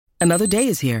Another day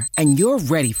is here, and you're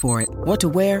ready for it. What to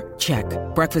wear? Check.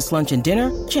 Breakfast, lunch, and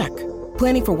dinner? Check.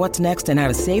 Planning for what's next and how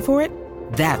to save for it?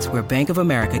 That's where Bank of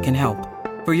America can help.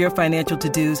 For your financial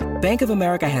to-dos, Bank of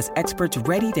America has experts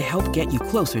ready to help get you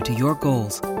closer to your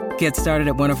goals. Get started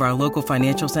at one of our local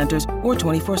financial centers or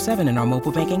 24/7 in our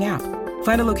mobile banking app.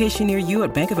 Find a location near you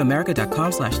at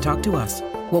bankofamerica.com/talktous.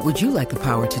 What would you like the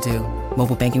power to do?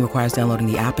 Mobile banking requires downloading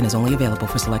the app and is only available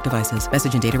for select devices.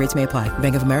 Message and data rates may apply.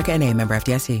 Bank of America N.A., member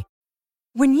FDIC.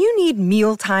 When you need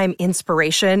mealtime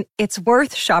inspiration, it's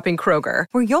worth shopping Kroger,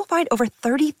 where you'll find over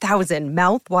 30,000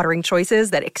 mouth-watering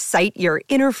choices that excite your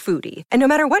inner foodie. And no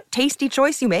matter what tasty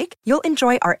choice you make, you'll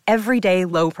enjoy our everyday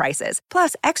low prices,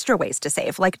 plus extra ways to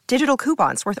save, like digital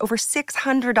coupons worth over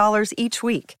 $600 each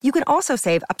week. You can also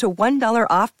save up to $1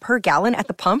 off per gallon at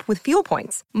the pump with fuel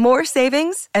points. More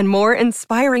savings and more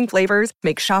inspiring flavors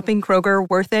make shopping Kroger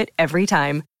worth it every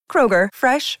time. Kroger,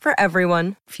 fresh for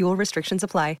everyone. Fuel restrictions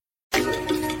apply.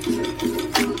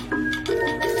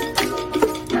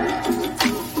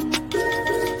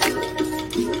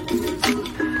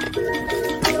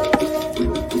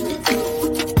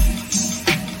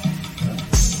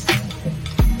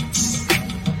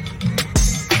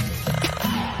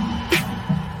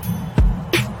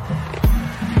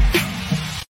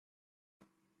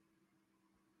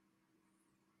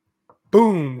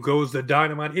 Boom goes the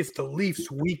dynamite. It's the Leafs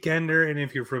weekender, and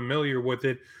if you're familiar with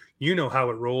it, you know how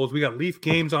it rolls. We got Leaf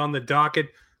games on the docket,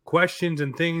 questions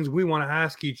and things we want to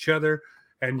ask each other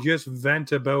and just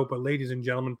vent about. But ladies and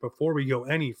gentlemen, before we go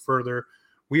any further,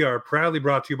 we are proudly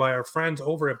brought to you by our friends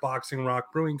over at Boxing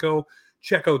Rock Brewing Co.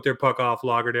 Check out their Puck Off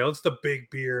Lagerdale. It's the big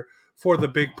beer for the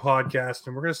big podcast,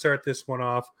 and we're going to start this one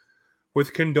off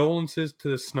with condolences to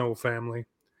the Snow family.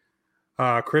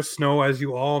 Chris Snow, as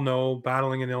you all know,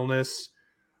 battling an illness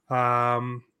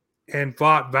and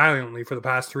fought valiantly for the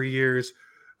past 3 years,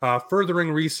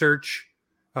 furthering research,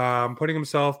 putting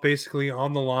himself basically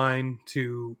on the line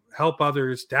to help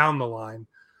others down the line.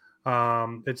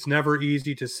 It's never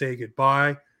easy to say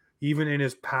goodbye. Even in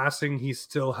his passing, he's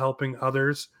still helping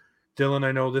others. Dylan,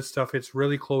 I know this stuff hits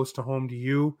really close to home to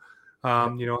you.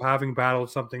 Having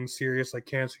battled something serious like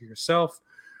cancer yourself,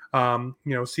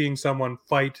 seeing someone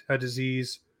fight a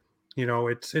disease,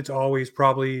 it's always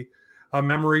probably a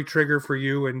memory trigger for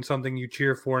you and something you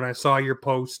cheer for. And I saw your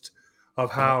post of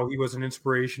how he was an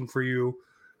inspiration for you.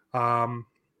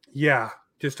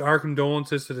 Just our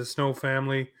condolences to the Snow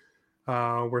family.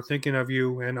 We're thinking of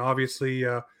you. And obviously,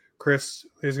 Chris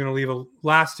is going to leave a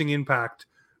lasting impact,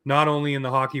 not only in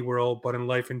the hockey world, but in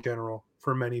life in general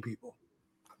for many people.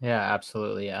 Yeah,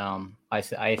 absolutely. I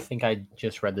think I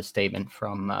just read the statement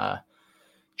from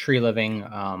Tree Living.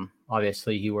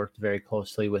 Obviously, he worked very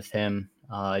closely with him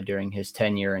during his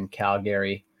tenure in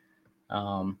Calgary.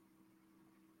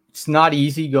 It's not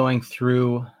easy going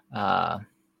through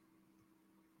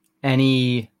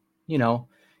any,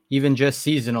 even just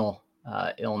seasonal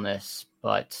illness,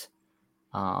 but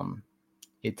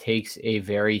it takes a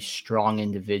very strong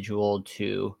individual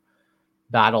to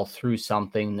battle through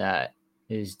something that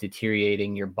is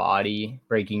deteriorating your body,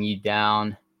 breaking you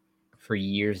down for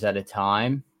years at a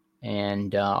time.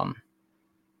 And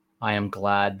I am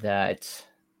glad that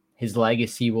his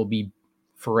legacy will be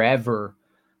forever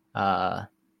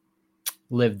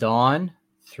lived on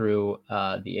through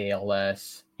the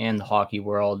ALS and the hockey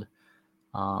world.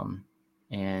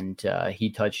 And he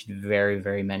touched very,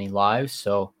 very many lives.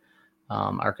 So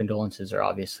our condolences are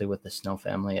obviously with the Snow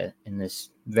family in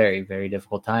this very, very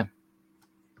difficult time.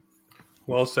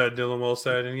 Well said, Dylan. Well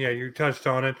said. And yeah, you touched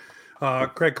on it.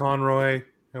 Craig Conroy,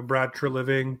 Brad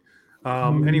Treliving,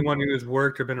 anyone who has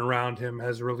worked or been around him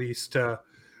has released a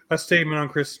statement on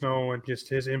Chris Snow and just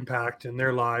his impact in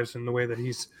their lives and the way that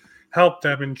he's helped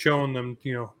them and shown them,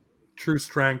 true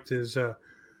strength is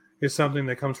something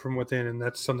that comes from within. And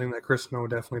that's something that Chris Snow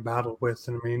definitely battled with.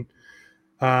 And I mean,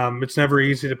 it's never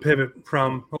easy to pivot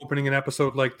from opening an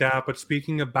episode like that. But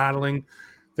speaking of battling,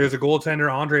 there's a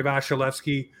goaltender, Andrei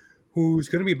Vasilevskiy, who's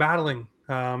going to be battling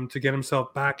to get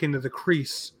himself back into the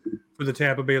crease for the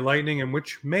Tampa Bay Lightning, and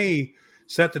which may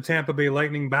set the Tampa Bay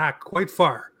Lightning back quite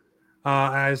far,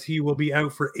 as he will be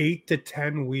out for 8 to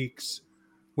 10 weeks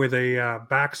with a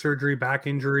back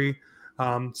injury,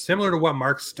 similar to what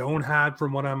Mark Stone had,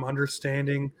 from what I'm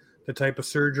understanding, the type of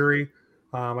surgery.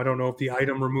 I don't know if the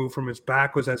item removed from his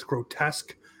back was as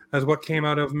grotesque as what came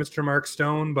out of Mr. Mark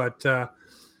Stone, but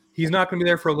he's not going to be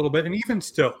there for a little bit. And even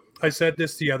still, I said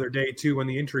this the other day too, when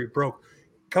the injury broke,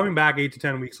 coming back 8 to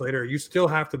 10 weeks later, you still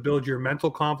have to build your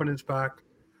mental confidence back,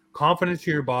 confidence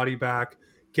in your body back,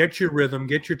 get your rhythm,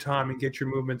 get your time, and get your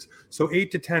movements. So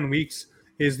 8 to 10 weeks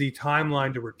is the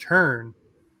timeline to return.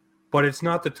 but it's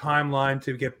not the timeline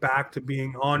to get back to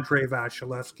being Andrei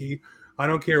Vasilevsky. I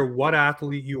don't care what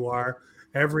athlete you are.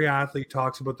 Every athlete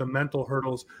talks about the mental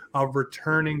hurdles of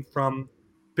returning from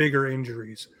bigger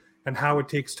injuries and how it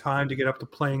takes time to get up to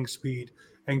playing speed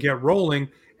and get rolling.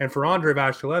 And for Andrei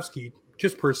Vasilevsky,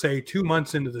 just per se, 2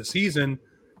 months into the season,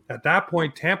 at that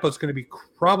point, Tampa's going to be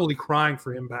probably crying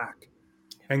for him back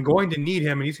and going to need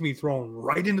him. And he's going to be thrown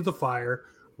right into the fire,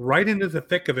 right into the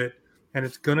thick of it. And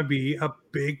it's going to be a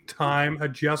big time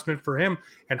adjustment for him.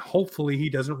 And hopefully he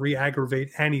doesn't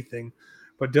re-aggravate anything.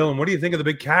 But Dylan, what do you think of the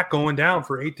big cat going down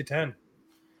for 8 to 10?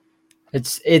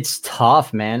 It's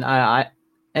tough, man.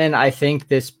 I think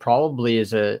this probably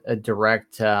is a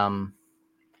direct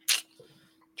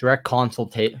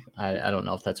consultation. I don't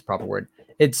know if that's a proper word.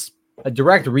 It's a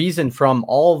direct reason from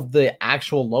all of the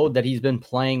actual load that he's been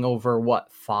playing over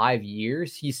 5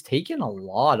 years. He's taken a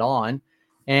lot on,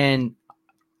 and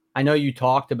I know you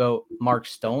talked about Mark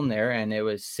Stone there, and it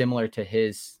was similar to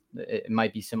his. It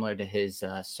might be similar to his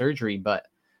surgery, but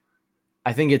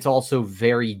I think it's also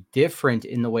very different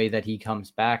in the way that he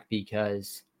comes back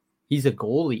because he's a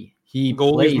goalie. He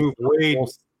plays move way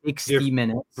 60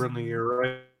 minutes in the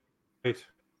year, right?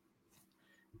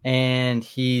 And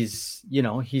he's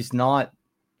not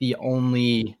the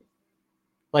only,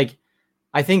 I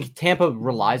think Tampa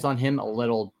relies on him a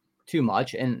little too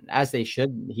much, and as they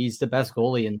should. He's the best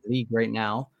goalie in the league right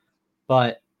now,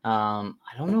 but I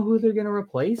don't know who they're going to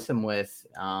replace him with.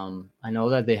 I know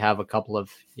that they have a couple of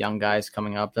young guys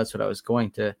coming up. That's what I was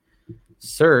going to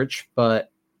search,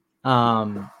 but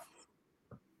Vasilevsky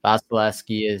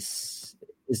is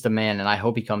the man, and I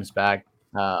hope he comes back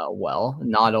well.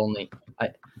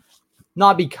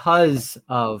 Not because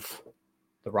of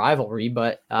the rivalry,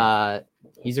 but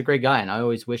he's a great guy, and I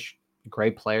always wish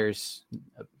great players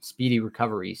speedy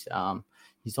recoveries.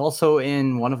 He's also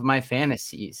in one of my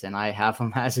fantasies, and I have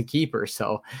him as a keeper.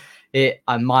 So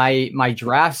my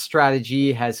draft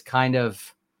strategy has kind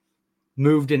of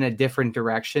moved in a different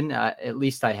direction. At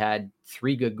least I had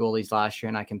 3 good goalies last year,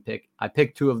 and I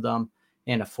picked 2 of them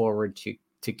and a forward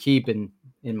to keep in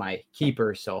my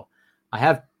keeper. So I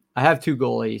have 2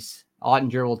 goalies.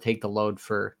 Ottinger will take the load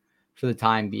for the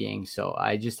time being. So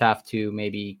I just have to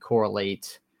maybe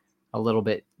correlate a little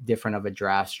bit different of a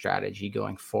draft strategy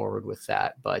going forward with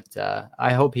that. But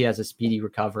I hope he has a speedy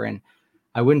recovery, and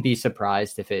I wouldn't be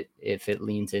surprised if it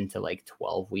leans into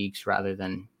 12 weeks rather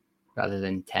than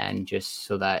 10, just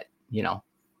so that,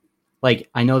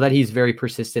 I know that he's very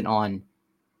persistent on,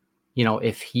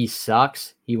 if he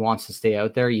sucks, he wants to stay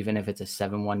out there, even if it's a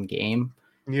 7-1 game.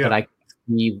 Yeah. But I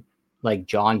see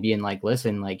John being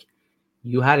listen,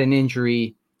 you had an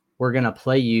injury. We're going to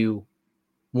play you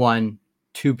 1-2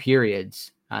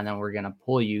 periods, and then we're going to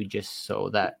pull you just so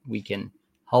that we can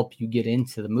help you get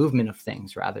into the movement of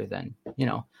things rather than,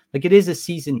 it is a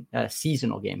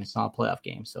seasonal game. It's not a playoff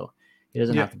game. So he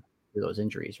doesn't have to do those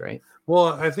injuries, right?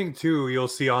 Well, I think too, you'll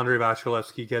see Andrei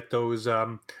Vasilevsky get those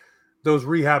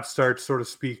rehab starts, so to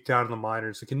speak, down in the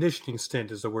minors. The conditioning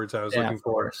stint is the words I was looking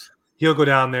for. He'll go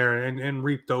down there and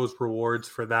reap those rewards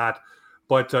for that.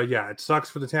 But it sucks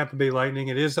for the Tampa Bay Lightning.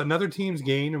 It is another team's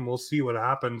game, and we'll see what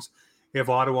happens if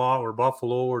Ottawa or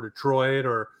Buffalo or Detroit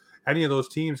or any of those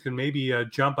teams can maybe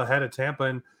jump ahead of Tampa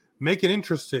and make it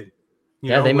interesting.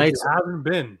 They might. Haven't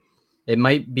been. It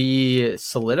might be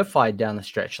solidified down the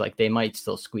stretch. They might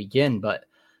still squeak in, but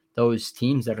those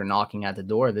teams that are knocking at the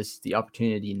door, this is the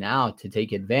opportunity now to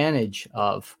take advantage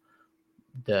of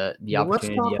the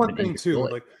opportunity. Let's talk one thing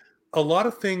too. A lot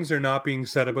of things are not being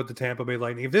said about the Tampa Bay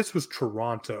Lightning. If this was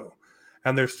Toronto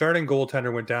and their starting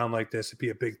goaltender went down like this, it'd be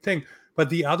a big thing. But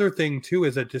the other thing, too,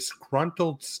 is a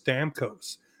disgruntled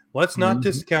Stamkos. Let's not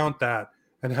discount that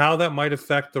and how that might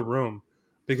affect the room,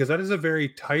 because that is a very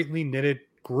tightly knitted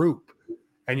group.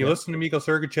 And you listen to Mikhail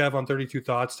Sergachev on 32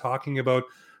 Thoughts talking about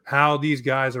how these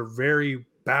guys are very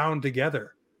bound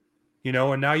together,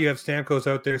 and now you have Stamkos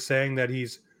out there saying that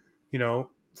he's,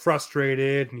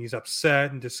 frustrated and he's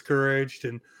upset and discouraged,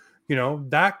 and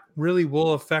that really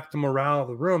will affect the morale of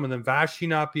the room. And then Vashi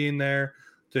not being there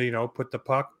to put the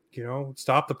puck,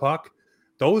 stop the puck,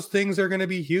 those things are going to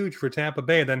be huge for Tampa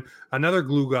Bay. And then another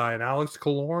glue guy, and Alex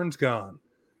Killorn's gone.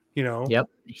 Yep,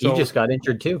 he just got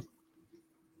injured too.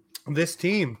 This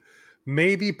team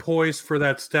may be poised for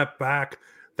that step back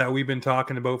that we've been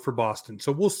talking about for Boston.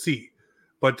 So we'll see.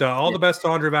 But all the best to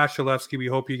Andrei Vasilevsky. We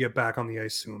hope you get back on the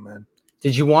ice soon, man.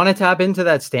 Did you want to tap into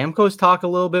that Stamkos talk a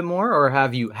little bit more, or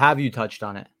have you touched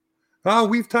on it?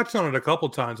 We've touched on it a couple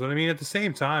times, but I mean, at the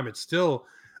same time, it's still,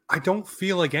 I don't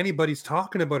feel like anybody's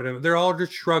talking about it. They're all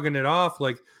just shrugging it off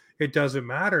like it doesn't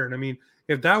matter. And I mean,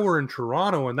 if that were in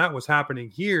Toronto and that was happening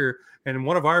here, and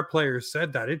one of our players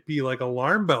said that, it'd be like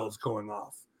alarm bells going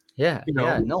off. Yeah, You know?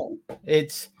 yeah, no,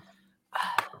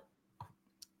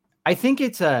 I think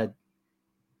it's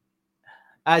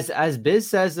as Biz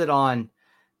says it on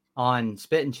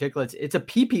Spit and Chicklets, it's a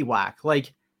pee-pee whack.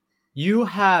 Like, you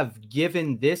have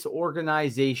given this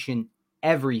organization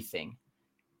everything,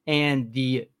 and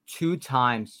the 2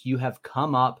 times you have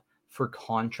come up for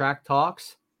contract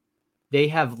talks, they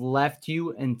have left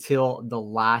you until the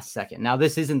last second. Now,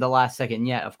 this isn't the last second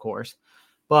yet, of course,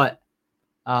 but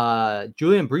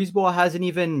Julian Breezeball hasn't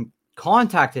even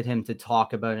contacted him to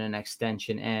talk about an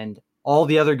extension, and all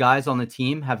the other guys on the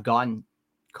team have gotten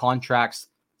contracts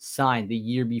signed the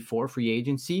year before free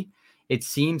agency. It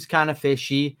seems kind of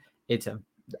fishy. It's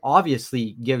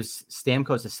obviously gives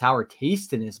Stamkos a sour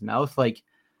taste in his mouth. Like,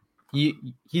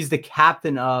 he's the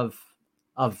captain of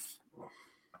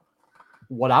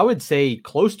what I would say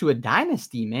close to a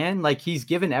dynasty, man. Like, he's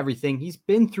given everything. He's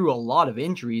been through a lot of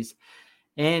injuries,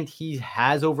 and he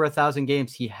has over 1,000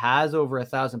 games. He has over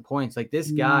 1,000 points. Like,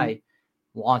 this guy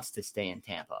wants to stay in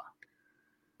Tampa.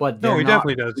 But no, he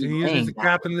definitely does. He's the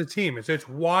captain of the team. It's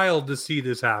wild to see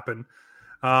this happen.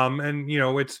 And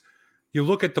it's, you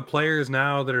look at the players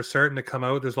now that are starting to come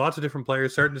out. There's lots of different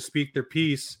players starting to speak their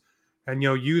piece and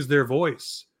use their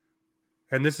voice.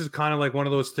 And this is kind of like one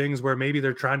of those things where maybe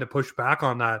they're trying to push back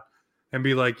on that and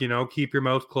be like, keep your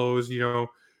mouth closed,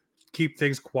 keep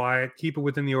things quiet, keep it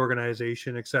within the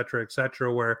organization, et cetera,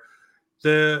 where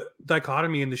the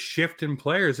dichotomy and the shift in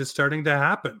players is starting to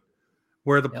happen,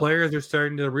 where the players are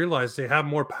starting to realize they have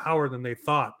more power than they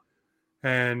thought.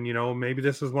 And, maybe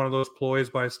this was one of those ploys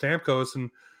by Stamkos,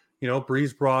 and,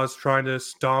 Breezeball's trying to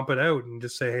stomp it out and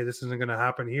just say, hey, this isn't going to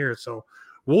happen here. So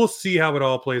we'll see how it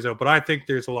all plays out. But I think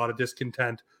there's a lot of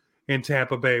discontent in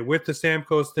Tampa Bay with the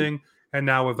Stamkos thing and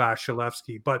now with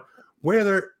Vasilevsky. But where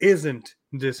there isn't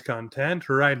discontent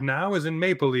right now is in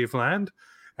Maple Leaf land,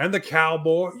 and the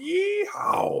Cowboy,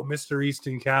 yeehaw, Mr.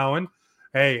 Easton Cowan.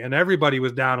 Hey, and everybody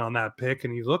was down on that pick,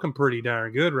 and he's looking pretty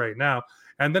darn good right now.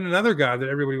 And then another guy that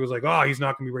everybody was like, oh, he's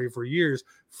not going to be ready for years,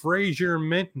 Fraser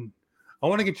Minten. I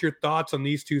want to get your thoughts on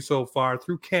these two so far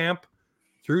through camp,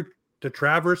 through the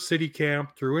Traverse City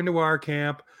camp, through into our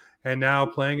camp, and now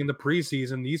playing in the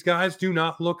preseason. These guys do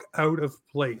not look out of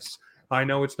place. I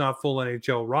know it's not full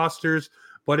NHL rosters,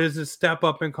 but it's a step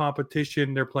up in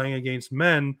competition. They're playing against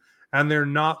men, and they're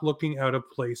not looking out of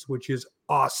place, which is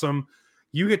awesome.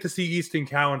 You get to see Easton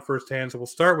Cowan firsthand, so we'll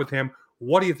start with him.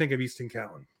 What do you think of Easton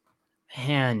Cowan?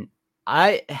 Man,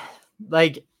 I've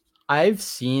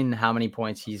seen how many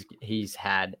points he's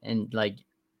had, and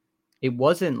it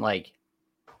wasn't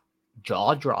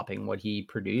jaw-dropping what he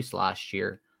produced last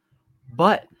year,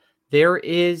 but there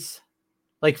is,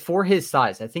 for his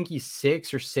size, I think he's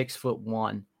 6 or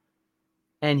 6'1",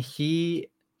 and he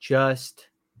just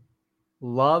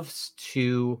loves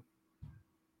to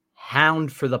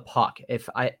hound for the puck, if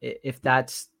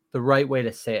that's the right way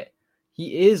to say it.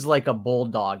 He is like a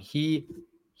bulldog. He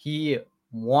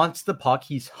wants the puck.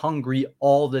 He's hungry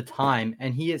all the time.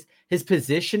 And his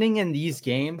positioning in these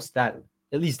games, that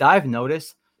at least I've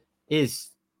noticed, is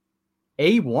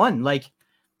A1.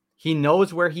 He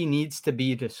knows where he needs to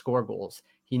be to score goals.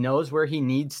 He knows where he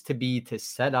needs to be to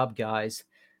set up guys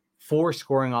for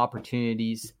scoring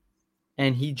opportunities.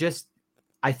 And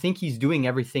I think he's doing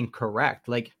everything correct.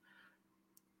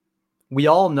 We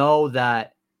all know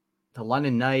that the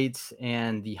London Knights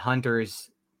and the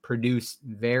Hunters produce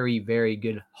very, very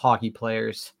good hockey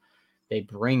players. They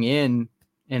bring in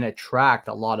and attract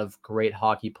a lot of great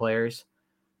hockey players.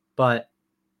 But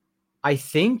I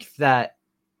think that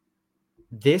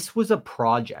this was a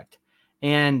project.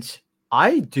 And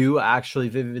I do actually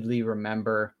vividly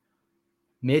remember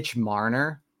Mitch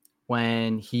Marner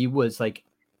when he was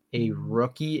a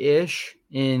rookie-ish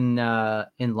in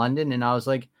London. And I was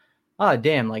like, oh,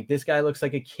 damn, this guy looks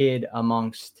like a kid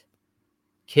amongst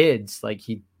kids.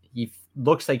 He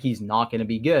looks like he's not going to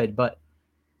be good, but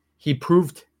he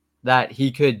proved that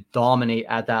he could dominate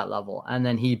at that level. And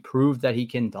then he proved that he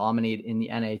can dominate in the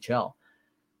NHL.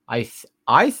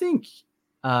 I think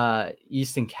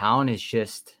Easton Cowan is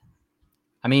just,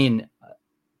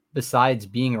 besides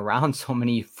being around so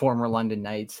many former London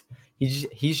Knights,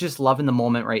 he's just loving the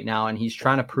moment right now. And he's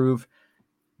trying to prove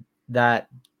that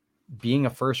being a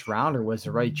first rounder was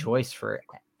the right choice for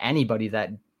anybody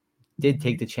that did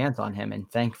take the chance on him. And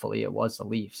thankfully it was the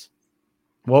Leafs.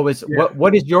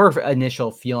 What is your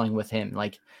initial feeling with him?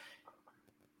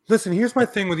 Listen, here's my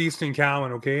thing with Easton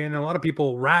Cowan. Okay. And a lot of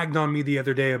people ragged on me the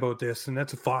other day about this, and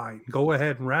that's fine. Go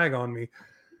ahead and rag on me.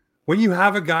 when you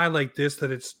have a guy like this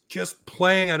that it's just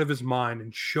playing out of his mind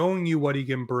and showing you what he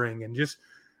can bring and just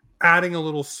adding a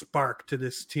little spark to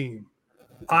this team,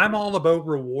 I'm all about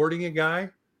rewarding a guy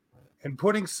and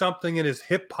putting something in his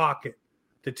hip pocket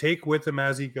to take with him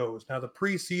as he goes. Now, the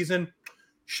preseason,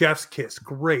 chef's kiss.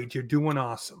 Great. You're doing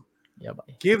awesome. Yeah,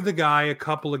 buddy. Give the guy a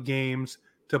couple of games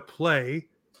to play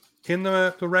in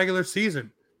the regular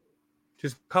season.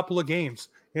 Just a couple of games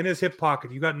in his hip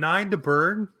pocket. You got 9 to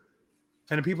burn.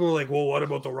 And people are like, well, what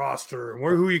about the roster? Who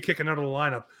are you kicking out of the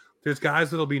lineup? There's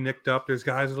guys that'll be nicked up. There's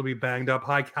guys that'll be banged up.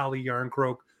 Hi, Callie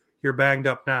Yarncroke. You're banged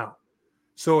up now.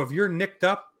 So if you're nicked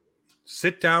up,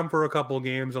 sit down for a couple of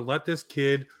games and let this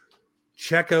kid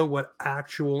check out what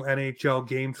actual NHL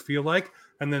games feel like.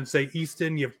 And then say,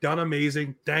 Easton, you've done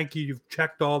amazing. Thank you. You've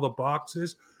checked all the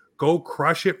boxes. Go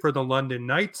crush it for the London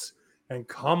Knights and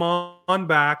come on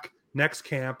back next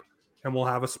camp and we'll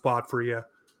have a spot for you.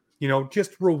 You know,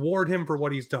 just reward him for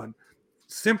what he's done.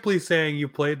 Simply saying you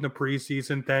played in the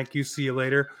preseason, thank you, see you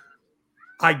later.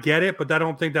 I get it, but I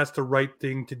don't think that's the right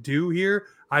thing to do here.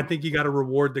 I think you got to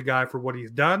reward the guy for what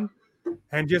he's done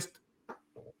and just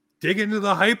dig into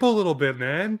the hype a little bit,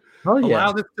 man. Oh, yeah.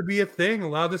 Allow this to be a thing.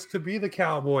 Allow this to be the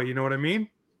Cowboy. You know what I mean?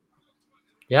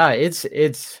 Yeah, it's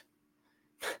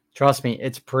trust me,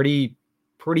 it's pretty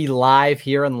live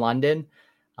here in London.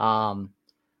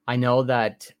 I know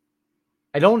that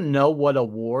I don't know what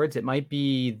awards. It might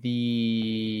be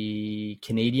the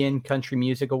Canadian Country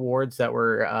Music Awards that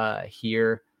were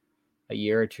here a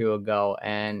year or two ago.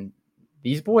 And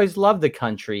these boys love the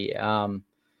country.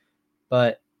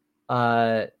 But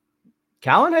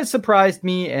Callan has surprised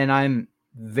me, and I'm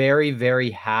very,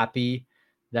 very happy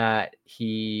that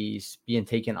he's being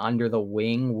taken under the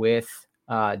wing with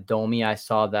Domi. I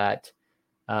saw that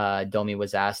Domi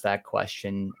was asked that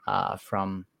question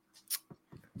from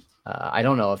I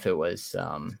don't know if it was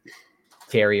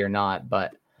Terry or not,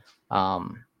 but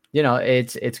you know,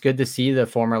 it's good to see the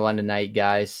former London Knight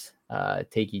guys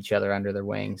take each other under their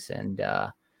wings. And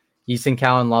Easton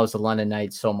Cowan loves the London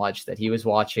Knights so much that he was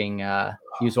watching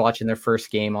their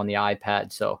first game on the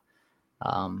iPad. So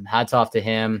hats off to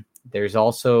him. There's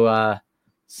also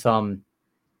some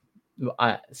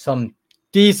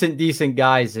decent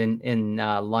guys in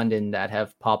London that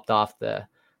have popped off the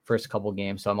first couple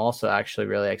games. So I'm also actually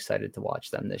really excited to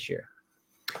watch them this year.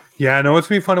 Yeah, no, it's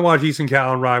been fun to watch Easton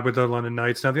Cowan ride with the London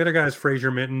Knights. Now, the other guy is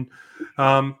Fraser Minton.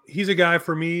 He's a guy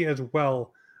for me as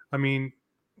well. I mean,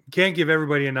 can't give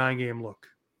everybody a 9-game look.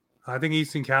 I think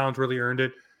Easton Cowan's really earned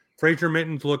it. Fraser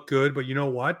Minton's looked good, but you know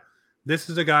what? This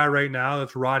is a guy right now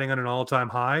that's riding on an all-time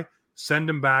high. Send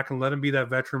him back and let him be that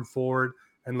veteran forward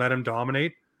and let him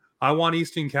dominate. I want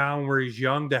Easton Cowan, where he's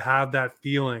young, to have that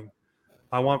feeling.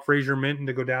 I want Fraser Minton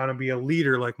to go down and be a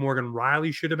leader like Morgan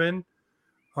Riley should have been.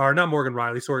 Or not Morgan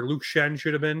Riley, sorry, Luke Shen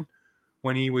should have been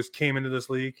when he came into this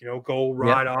league. You know, go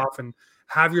ride off and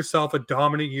have yourself a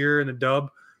dominant year in the dub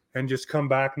and just come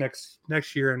back next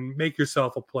year and make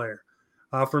yourself a player.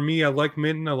 For me, I like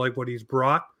Minton. I like what he's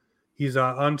brought. He's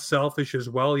unselfish as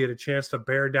well. He had a chance to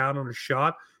bear down on a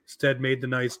shot. Instead made the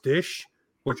nice dish,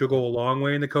 which will go a long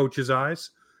way in the coach's eyes.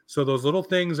 So those little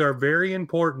things are very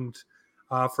important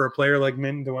for a player like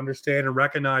Minton to understand and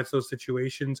recognize those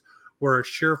situations where a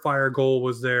surefire goal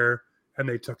was there and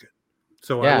they took it.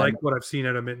 So I like what I've seen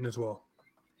out of Minton as well.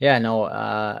 Yeah,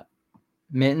 no,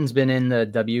 Minton's been in the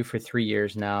W for 3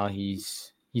 years now.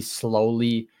 He's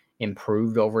slowly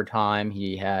improved over time.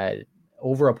 He had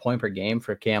over a point per game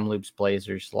for Kamloops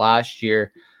Blazers last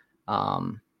year.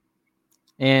 And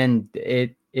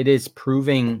it is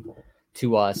proving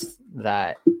to us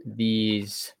that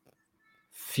these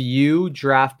few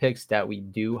draft picks that we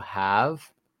do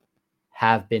have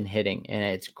been hitting. And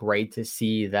it's great to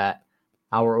see that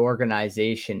our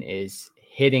organization is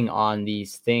hitting on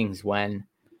these things when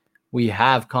we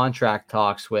have contract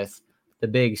talks with the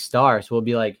big stars. We'll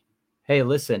be like, hey,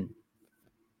 listen,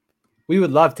 we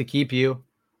would love to keep you.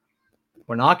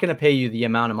 We're not going to pay you the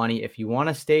amount of money. If you want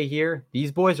to stay here,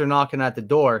 these boys are knocking at the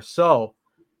door. So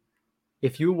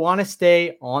if you want to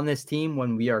stay on this team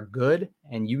when we are good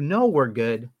and you know we're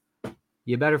good,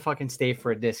 you better fucking stay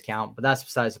for a discount. But that's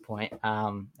besides the point.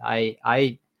 I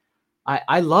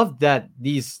love that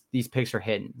these picks are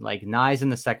hitting. Like Nyes in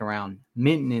the second round,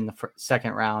 Minton in the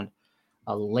second round,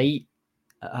 a late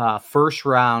first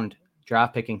round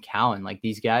draft pick in Cowan. Like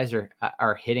these guys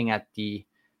are hitting at the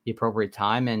appropriate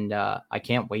time, and I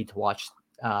can't wait to watch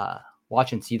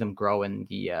and see them grow in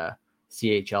the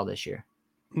CHL this year.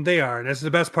 They are, and that's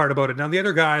the best part about it. Now, the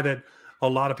other guy that a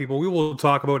lot of people, we will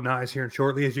talk about Nyes here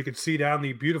shortly, as you can see down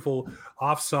the beautiful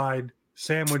offside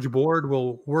sandwich board,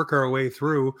 we'll work our way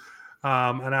through.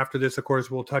 And after this, of course,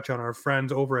 we'll touch on our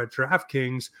friends over at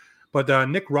DraftKings. But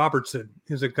Nick Robertson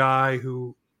is a guy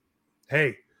who,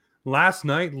 hey, last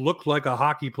night looked like a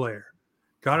hockey player.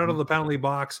 Got out of the penalty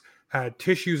box, had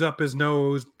tissues up his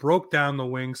nose, broke down the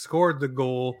wing, scored the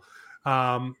goal.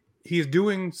 He's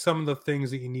doing some of the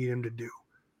things that you need him to do.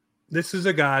 This is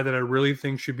a guy that I really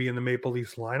think should be in the Maple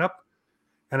Leafs lineup.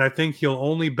 And I think he'll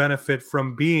only benefit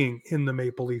from being in the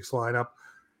Maple Leafs lineup.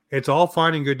 It's all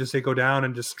fine and good to say go down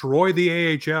and destroy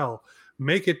the AHL,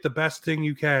 make it the best thing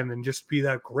you can, and just be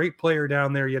that great player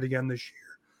down there yet again this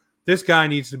year. This guy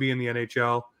needs to be in the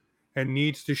NHL and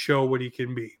needs to show what he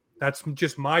can be. That's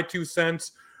just my 2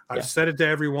 cents. I've said it to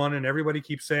everyone, and everybody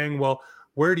keeps saying, well,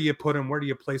 where do you put him? Where do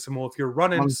you place him? Well, if you're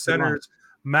running centers,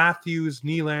 Matthews,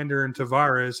 Nylander, and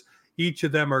Tavares, each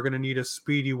of them are going to need a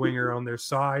speedy winger on their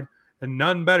side, and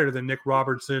none better than Nick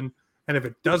Robertson. And if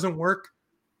it doesn't work,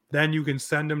 then you can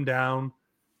send him down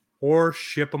or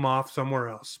ship him off somewhere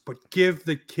else. But give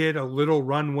the kid a little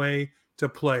runway to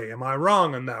play. Am I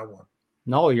wrong on that one?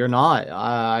 No, you're not.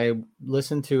 I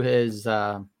listened to his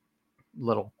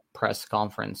little press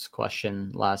conference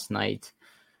question last night.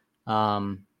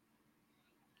 Man,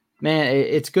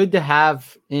 it's good to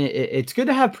have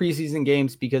preseason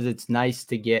games because it's nice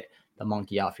to get the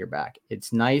monkey off your back.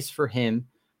 It's nice for him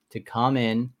to come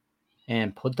in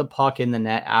and put the puck in the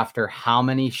net after how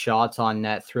many shots on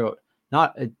net throughout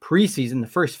not a preseason, the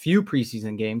first few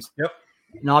preseason games. Yep.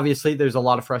 And obviously there's a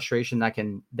lot of frustration that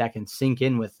can sink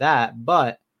in with that,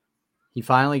 but he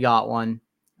finally got one.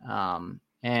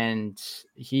 And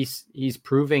he's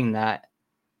proving that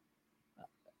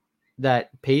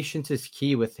patience is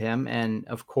key with him. And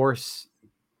of course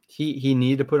he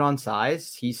needed to put on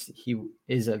size. He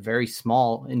is a very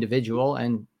small individual,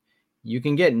 and you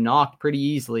can get knocked pretty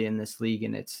easily in this league.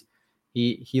 And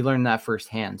he learned that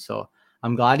firsthand. So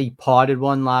I'm glad he potted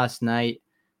one last night.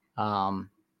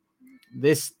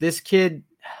 This kid,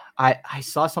 I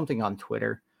saw something on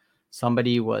Twitter.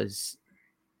 Somebody was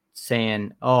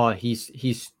saying, oh,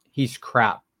 he's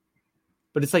crap.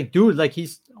 But it's like, dude, like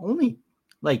he's only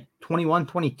like 21,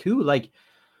 22. Like,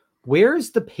 where's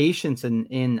the patience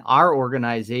in our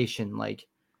organization? Like,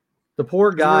 the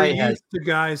poor guy has the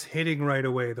guys hitting right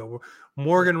away though.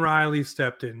 Morgan Riley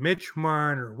stepped in, Mitch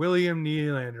Marner, William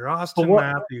Nylander, Austin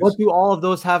Matthews. What do all of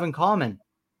those have in common?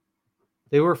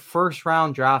 They were first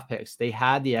round draft picks. They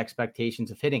had the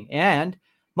expectations of hitting, and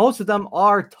most of them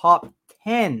are top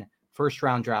 10 first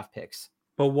round draft picks.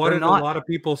 But what did a lot of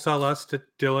people sell us to,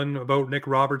 Dylan, about Nick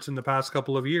Robertson the past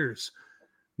couple of years?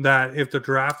 That if the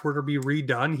draft were to be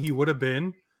redone, he would have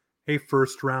been a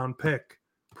first round pick,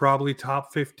 probably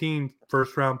top 15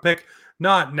 first round pick.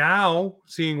 Not now,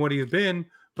 seeing what he's been,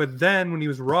 but then when he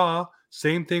was raw,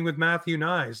 same thing with Matthew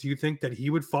Knies. You think that he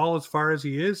would fall as far as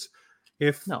he is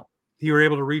if he were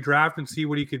able to redraft and see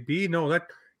what he could be? No, that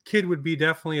kid would be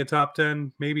definitely a top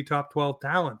 10, maybe top 12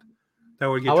 talent that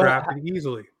would get drafted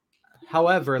easily.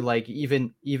 However, like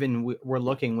even we're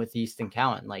looking with Easton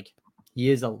Cowan, like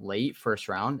he is a late first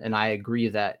round, and I agree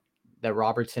that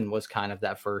Robertson was kind of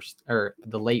that first or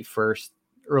the late first,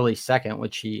 early second,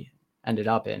 which he ended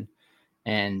up in,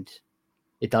 and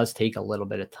it does take a little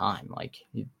bit of time. Like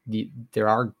there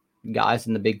are guys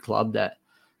in the big club that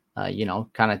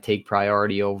kind of take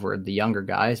priority over the younger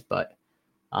guys, but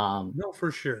no, for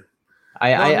sure.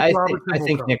 I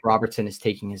think Nick Robertson is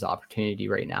taking his opportunity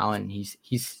right now, and he's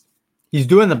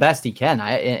doing the best he can,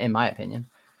 in my opinion.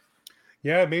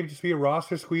 Yeah, maybe just be a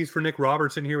roster squeeze for Nick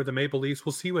Robertson here with the Maple Leafs.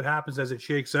 We'll see what happens as it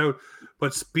shakes out.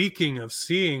 But speaking of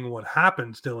seeing what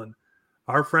happens, Dylan,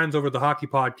 our friends over at the Hockey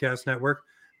Podcast Network,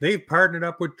 they've partnered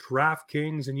up with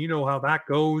DraftKings, and you know how that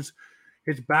goes.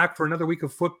 It's back for another week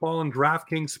of football, and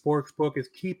DraftKings Sportsbook is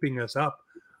keeping us up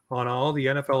on all the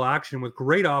NFL action with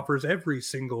great offers every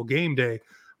single game day.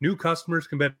 New customers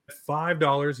can bet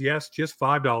 $5, yes, just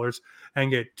 $5, and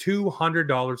get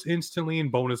 $200 instantly in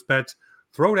bonus bets.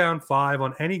 Throw down 5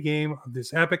 on any game of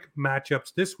this epic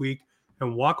matchups this week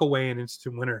and walk away an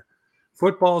instant winner.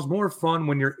 Football is more fun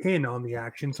when you're in on the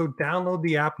action, so download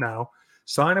the app now.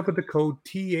 Sign up with the code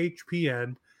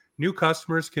THPN. New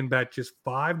customers can bet just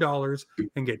 $5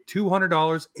 and get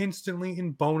 $200 instantly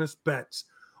in bonus bets.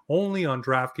 Only on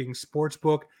DraftKings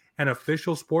Sportsbook, an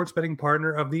official sports betting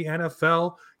partner of the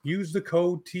NFL. Use the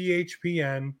code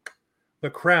THPN. The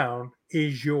crown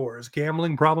is yours.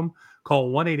 Gambling problem? Call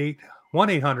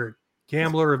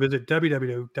 1-800-GAMBLER or visit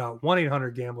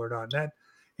www.1800gambler.net.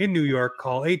 In New York,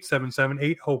 call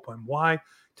 877-8-HOPE-NY.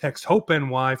 Text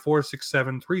HOPE-NY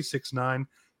 467-369.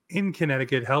 In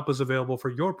Connecticut, help is available for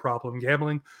your problem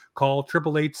gambling. Call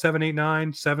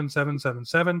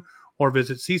 888-789-7777 or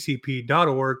visit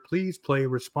ccp.org. Please play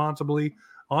responsibly.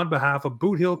 on behalf of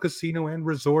Boot Hill Casino and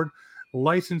Resort,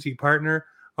 licensee partner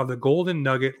of the Golden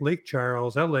Nugget, Lake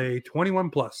Charles, LA,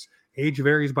 21 plus. Age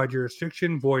varies by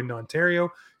jurisdiction, void in Ontario.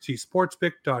 See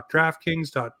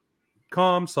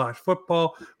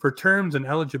sportsbook.draftkings.com/football for terms and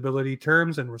eligibility,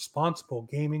 terms and responsible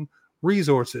gaming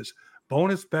resources.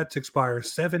 Bonus bets expire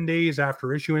 7 days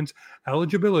after issuance.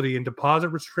 Eligibility and deposit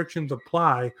restrictions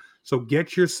apply. So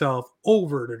get yourself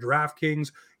over to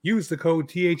DraftKings. Use the code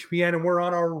THPN, and we're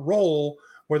on our roll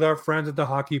with our friends at the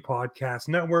Hockey Podcast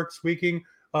Network. Speaking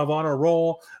of on a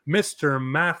roll, Mr.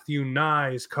 Matthew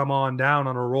Knies, come on down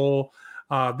on a roll.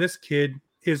 This kid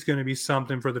is going to be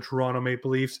something for the Toronto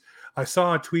Maple Leafs. I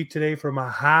saw a tweet today from a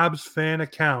Habs fan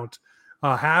account,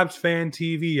 Habs Fan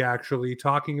TV actually,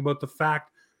 talking about the fact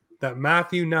that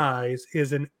Matthew Knies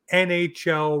is an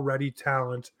NHL-ready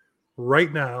talent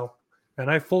right now,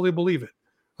 and I fully believe it.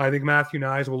 I think Matthew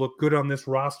Knies will look good on this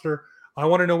roster. I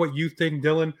want to know what you think,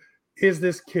 Dylan. Is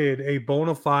this kid a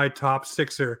bona fide top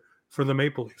sixer for the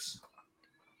Maple Leafs?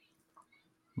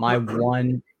 My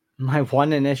one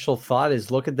initial thought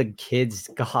is look at the kid's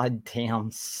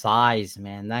goddamn size,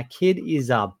 man. That kid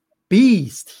is a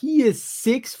beast. He is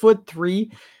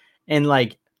 6'3" and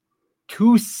like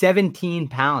 217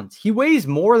 pounds. He weighs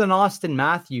more than Austin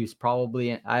Matthews,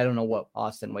 probably. I don't know what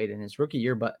Austin weighed in his rookie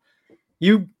year, but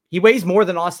he weighs more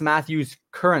than Austin Matthews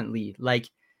currently. Like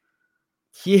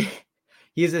he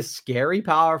is a scary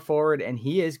power forward, and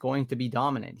he is going to be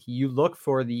dominant. You look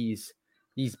for these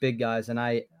big guys, and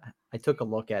I took a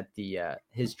look at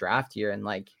his draft here, and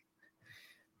like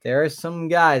there are some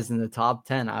guys in the top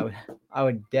 10 I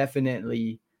would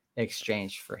definitely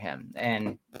exchange for him.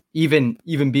 And even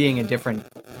being a different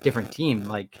team,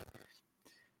 like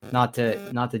not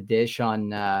to dish on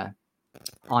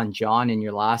John in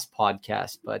your last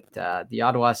podcast, but the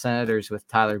Ottawa Senators with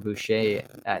Tyler Boucher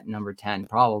at number 10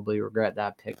 probably regret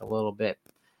that pick a little bit,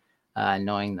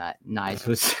 knowing that Knies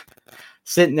was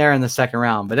sitting there in the second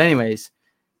round. But anyways,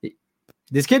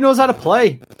 this kid knows how to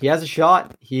play. He has a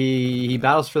shot. He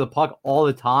battles for the puck all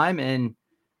the time, and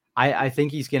I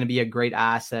think he's going to be a great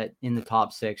asset in the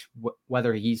top six,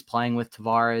 whether he's playing with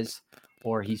Tavares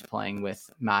or he's playing with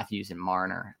Matthews and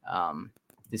Marner.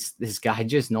 This guy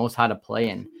just knows how to play,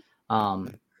 and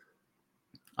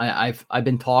I've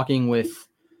been talking with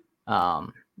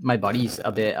my buddies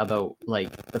a bit about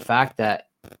like the fact that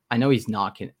I know he's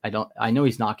not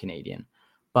Canadian,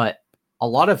 but a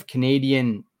lot of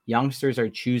Canadian youngsters are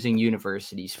choosing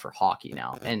universities for hockey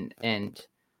now, and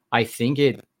I think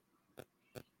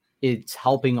it's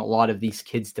helping a lot of these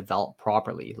kids develop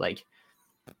properly. Like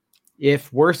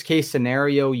if worst case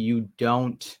scenario, you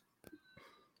don't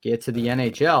get to the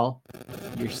NHL,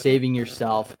 you're saving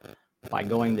yourself by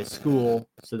going to school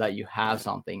so that you have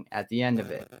something at the end of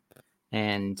it.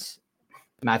 And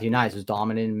Matthew Knies was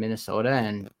dominant in Minnesota,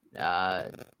 and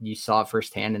you saw it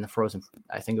firsthand in the Frozen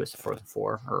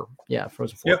Four. Yep.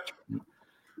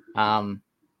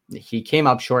 He came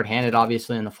up shorthanded,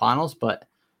 obviously, in the finals, but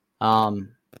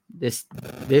this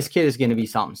kid is going to be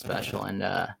something special, and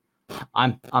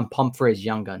I'm pumped for his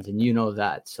young guns, and you know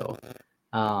that. So,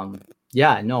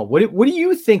 what do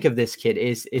you think of this kid?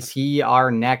 Is he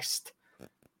our next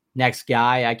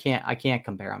guy? I can't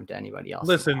compare him to anybody else.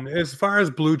 Listen, as far as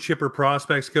blue chipper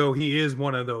prospects go, he is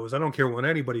one of those. I don't care what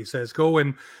anybody says. Go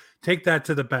and take that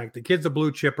to the bank. The kid's a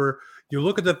blue chipper. You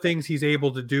look at the things he's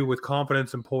able to do with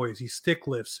confidence and poise. He stick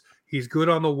lifts. He's good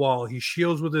on the wall. He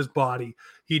shields with his body.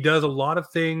 He does a lot of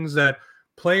things that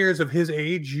players of his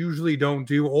age usually don't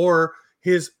do, or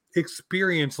his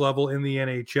experience level in the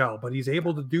NHL. But he's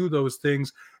able to do those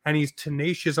things, and he's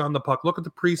tenacious on the puck. Look at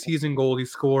the preseason goal he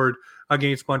scored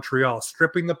against Montreal,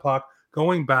 stripping the puck,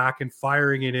 going back and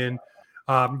firing it in,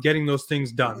 getting those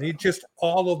things done.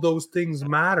 All of those things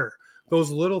matter. Those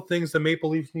little things the Maple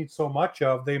Leafs need so much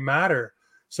of, they matter.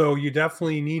 So you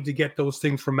definitely need to get those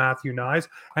things from Matthew Knies,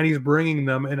 and he's bringing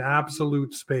them in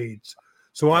absolute spades.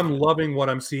 So I'm loving what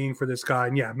I'm seeing for this guy.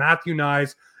 And yeah, Matthew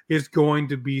Knies is going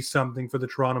to be something for the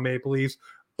Toronto Maple Leafs.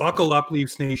 Buckle up,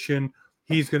 Leafs Nation.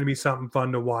 He's going to be something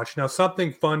fun to watch. Now,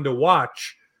 something fun to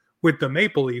watch with the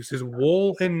Maple Leafs is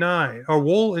Woll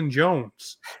and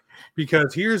Jones.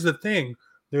 Because here's the thing.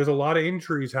 There's a lot of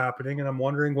injuries happening, and I'm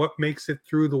wondering what makes it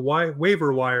through the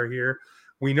waiver wire here.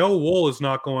 We know Woll is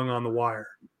not going on the wire,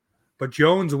 but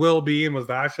Jones will be, and with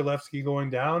Vasilevsky going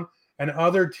down and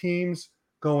other teams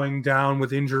going down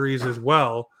with injuries as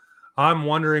well, I'm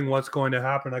wondering what's going to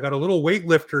happen. I got a little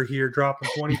weightlifter here dropping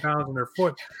 20 pounds on their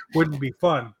foot. Wouldn't be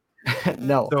fun.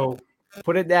 No. So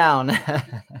put it down.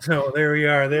 So there we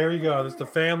are. There you go. That's the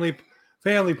family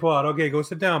pod. Okay, go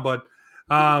sit down, bud.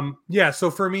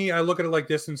 So for me, I look at it like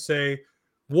this and say,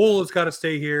 Wool has got to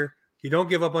stay here. You don't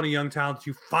give up on a young talent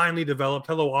you finally developed.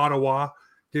 Hello, Ottawa,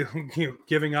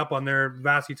 giving up on their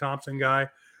Vasi Thompson guy.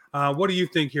 What do you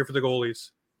think here for the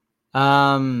goalies?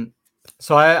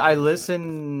 So I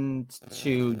listened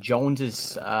to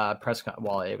Jones's press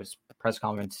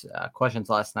conference questions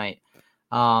last night.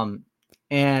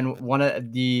 And one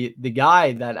of the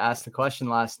guy that asked the question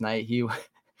last night,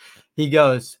 he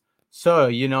goes, so,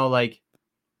 like,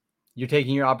 you're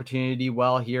taking your opportunity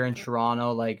well here in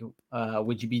Toronto. Like,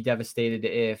 would you be devastated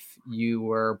if you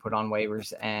were put on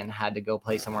waivers and had to go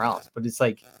play somewhere else? But it's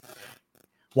like,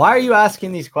 why are you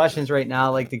asking these questions right now?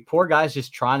 Like, the poor guy's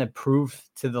just trying to prove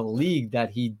to the league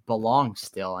that he belongs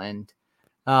still. And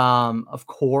of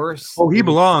course, he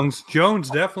belongs. Jones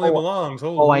definitely belongs.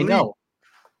 I know.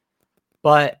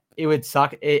 But it would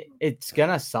suck. It's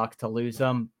gonna suck to lose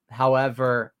him.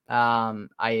 However,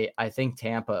 I think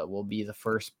Tampa will be the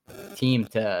first team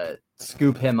to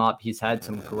scoop him up. He's had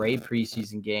some great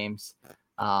preseason games.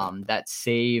 That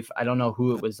save, I don't know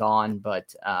who it was on,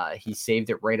 but he saved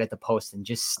it right at the post and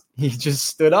he just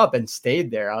stood up and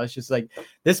stayed there. I was just like,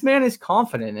 this man is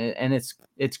confident, and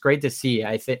it's great to see.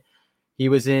 I think he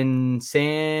was in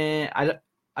I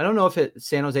don't know if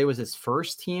San Jose was his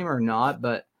first team or not,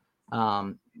 but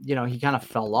he kind of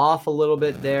fell off a little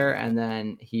bit there, and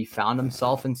then he found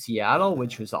himself in Seattle,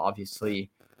 which was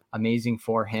obviously amazing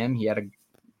for him. He had a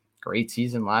great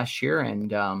season last year,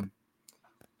 and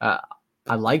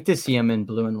I like to see him in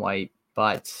blue and white,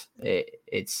 but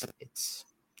it's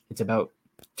about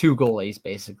 2 goalies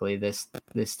basically this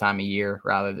time of year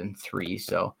rather than 3.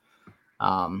 So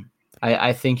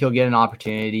I think he'll get an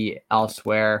opportunity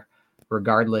elsewhere,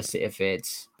 regardless if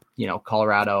it's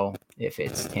Colorado, if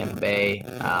it's Tampa Bay.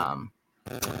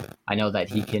 I know that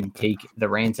he can take the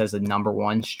reins as a number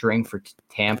 1 string for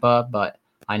Tampa, but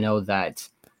I know that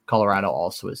Colorado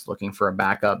also is looking for a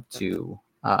backup to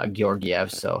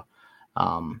Georgiev. So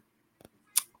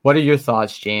what are your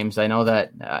thoughts, James? I know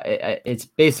that it's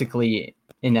basically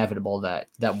inevitable that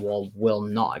Woll will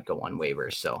not go on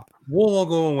waivers. So Woll will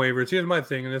go on waivers. Here's my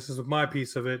thing, and this is my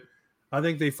piece of it. I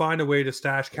think they find a way to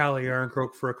stash Calle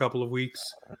Jarnkrok for a couple of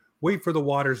weeks. Wait for the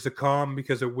waters to calm,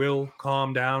 because it will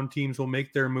calm down. Teams will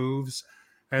make their moves.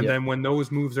 And then when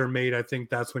those moves are made, I think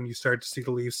that's when you start to see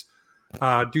the Leafs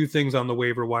do things on the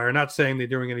waiver wire. Not saying they're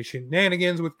doing any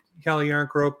shenanigans with Calle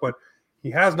Jarnkrok, but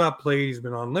he has not played. He's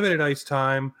been on limited ice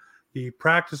time. He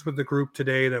practiced with the group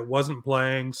today that wasn't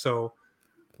playing. So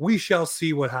we shall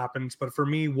see what happens. But for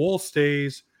me, Woll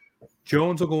stays.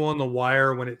 Jones will go on the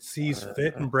wire when it sees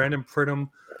fit, and Brandon Pridham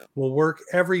will work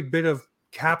every bit of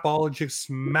capologist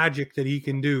magic that he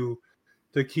can do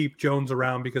to keep Jones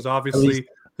around, because obviously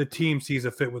the team sees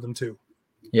a fit with him too.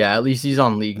 Yeah, at least he's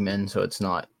on league min, so it's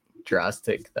not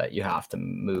drastic that you have to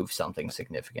move something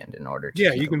significant in order to.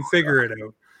 Yeah, you can figure it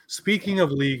out. Speaking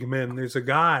of league min, there's a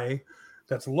guy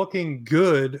that's looking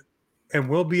good and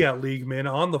will be at league min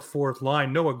on the 4th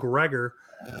line, Noah Gregor.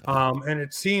 And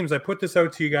it seems, I put this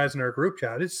out to you guys in our group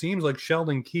chat, it seems like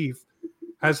Sheldon Keefe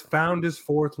has found his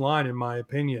 4th line, in my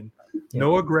opinion. Yeah.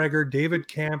 Noah Gregor, David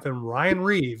Kampf, and Ryan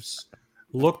Reeves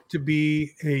look to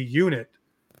be a unit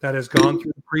that has gone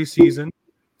through the preseason.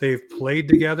 They've played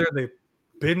together. They've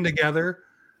been together.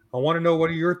 I want to know, what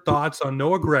are your thoughts on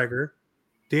Noah Gregor,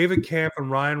 David Kampf,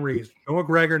 and Ryan Reeves? Noah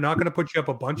Gregor, not going to put you up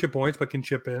a bunch of points, but can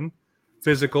chip in.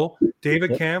 Physical.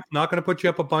 David Kampf, not going to put you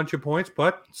up a bunch of points,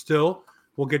 but still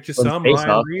will get you some.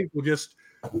 Ryan Reeves will just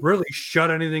really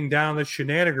shut anything down that's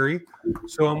shenanigery.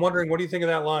 So I'm wondering, what do you think of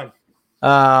that line?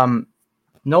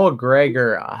 Noah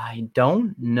Gregor, I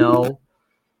don't know.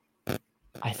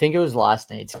 I think it was last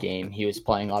night's game. He was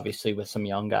playing obviously with some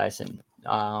young guys, and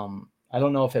I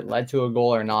don't know if it led to a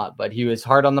goal or not, but he was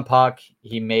hard on the puck.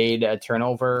 He made a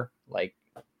turnover. Like,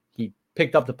 he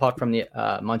picked up the puck from the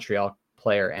Montreal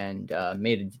player and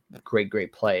made a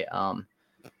great play.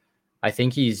 I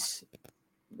think he's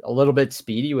a little bit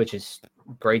speedy, which is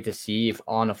great to see if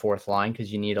on a 4th line,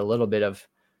 because you need a little bit of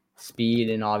speed,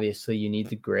 and obviously you need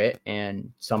the grit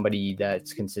and somebody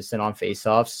that's consistent on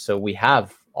faceoffs. So we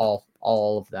have all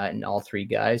of that in all 3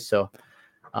 guys. So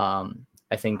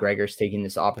I think Gregor's taking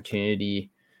this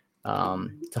opportunity to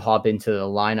hop into the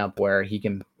lineup where he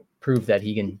can prove that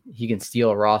he can steal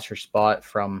a roster spot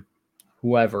from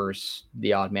whoever's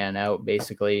the odd man out.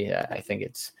 Basically, I think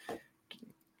it's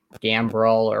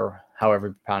Gambrell, or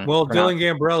however. Dylan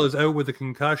Gambrell is out with a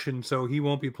concussion, so he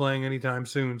won't be playing anytime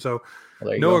soon. So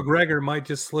Noah Gregor might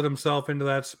just slid himself into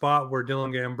that spot where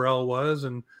Dylan Gambrell was,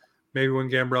 and maybe when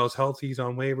Gambrell's healthy, he's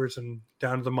on waivers and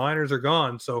down to the minors are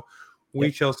gone. So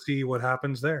we shall see what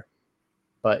happens there.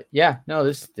 But yeah, no,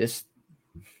 this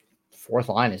 4th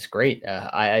line is great.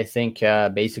 I think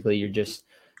basically you're just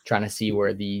trying to see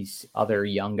where these other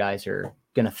young guys are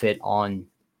going to fit on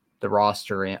the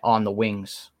roster and on the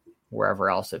wings, wherever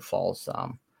else it falls.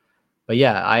 But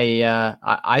yeah,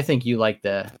 I think you like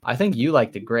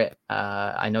the grit.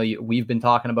 I know we've been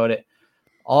talking about it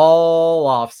all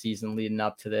off season leading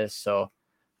up to this. So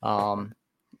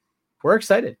we're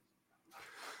excited.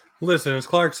 Listen, as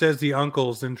Clark says, the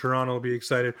uncles in Toronto will be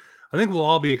excited. I think we'll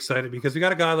all be excited because we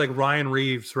got a guy like Ryan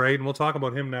Reeves, right? And we'll talk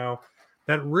about him now.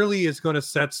 That really is going to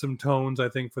set some tones, I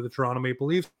think, for the Toronto Maple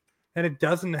Leafs. And it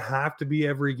doesn't have to be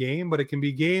every game, but it can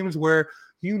be games where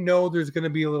there's going to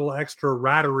be a little extra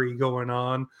rattery going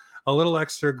on, a little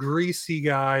extra greasy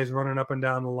guys running up and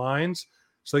down the lines.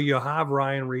 So you'll have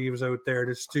Ryan Reeves out there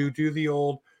to do the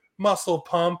old muscle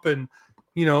pump and,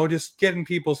 just get in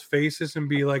people's faces and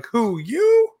be like, who,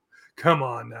 you? Come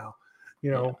on now.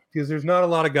 Because there's not a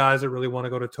lot of guys that really want to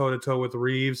go to toe-to-toe with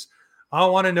Reeves. I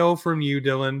want to know from you,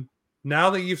 Dylan, now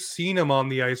that you've seen him on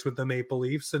the ice with the Maple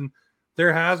Leafs, and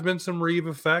there has been some Reeve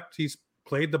effect. He's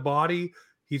played the body.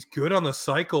 He's good on the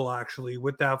cycle, actually,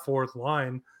 with that fourth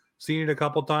line. Seen it a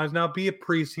couple times now. Be it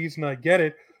preseason, I get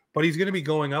it, but he's going to be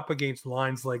going up against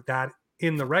lines like that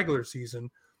in the regular season.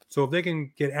 So if they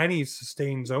can get any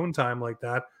sustained zone time like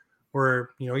that,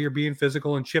 where, you're being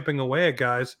physical and chipping away at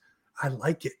guys, I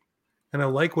like it. And I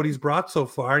like what he's brought so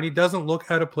far. And he doesn't look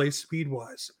out of place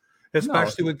speed-wise,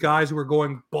 especially with guys who are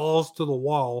going balls to the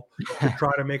wall to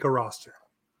try to make a roster.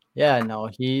 Yeah, no,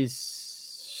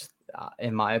 he's,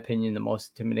 in my opinion, the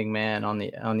most intimidating man on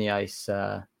the ice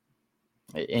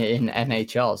in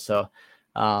NHL. So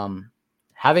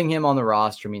having him on the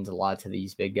roster means a lot to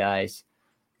these big guys.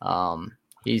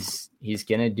 He's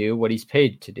going to do what he's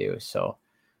paid to do. So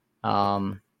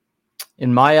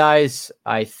in my eyes,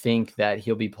 I think that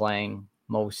he'll be playing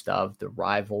most of the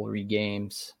rivalry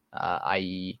games,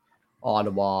 i.e.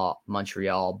 Ottawa,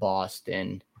 Montreal,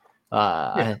 Boston.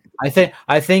 I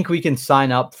think we can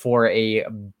sign up for a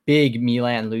big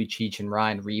Milan Lucic and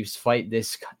Ryan Reeves fight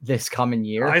this coming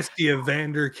year. I see a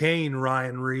Vander Kane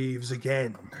Ryan Reeves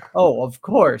again. Oh, of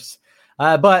course.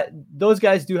 But those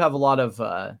guys do have a lot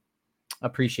of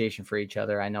appreciation for each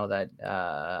other. I know that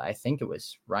I think it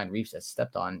was Ryan Reeves that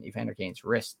stepped on Evander Kane's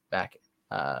wrist back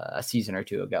a season or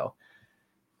two ago.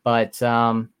 But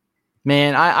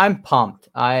man, I'm pumped.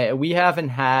 We haven't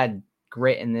had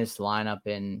grit in this lineup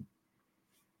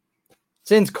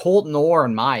since Colton Orr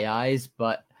in my eyes,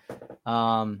 but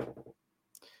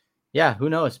yeah, who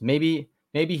knows? Maybe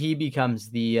he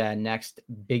becomes the next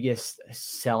biggest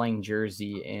selling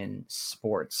jersey in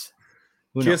sports.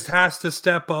 Just has to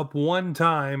step up one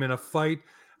time in a fight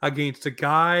against a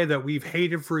guy that we've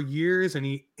hated for years, and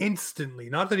he instantly,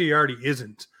 not that he already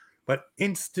isn't, but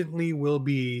instantly will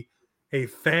be a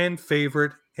fan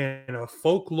favorite and a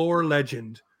folklore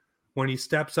legend when he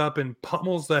steps up and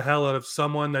pummels the hell out of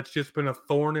someone that's just been a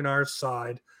thorn in our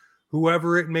side,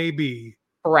 whoever it may be.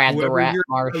 Brad the Rat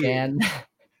Marchand.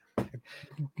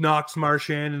 Knocks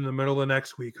Marchand in the middle of the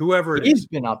next week, whoever it is. He's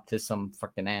been up to some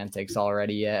fucking antics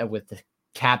already with the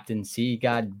captaincy.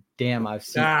 God damn, I've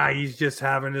seen. He's just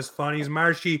having his fun. He's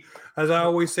Marshy. As I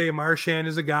always say, Marchand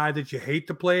is a guy that you hate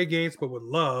to play against, but would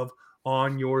love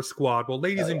on your squad. Well,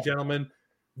 ladies and gentlemen,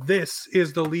 this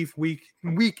is the Leaf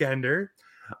Weekender.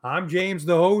 I'm James,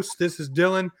 the host. This is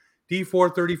Dylan,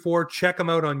 D434. Check him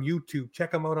out on YouTube.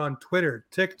 Check him out on Twitter,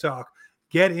 TikTok.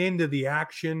 Get into the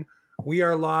action. We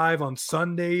are live on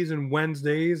Sundays and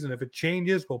Wednesdays, and if it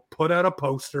changes, we'll put out a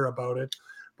poster about it.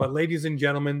 But ladies and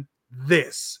gentlemen,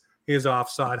 this is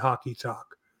Offside Hockey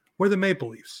Talk, where the Maple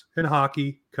Leafs and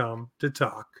hockey come to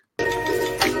talk.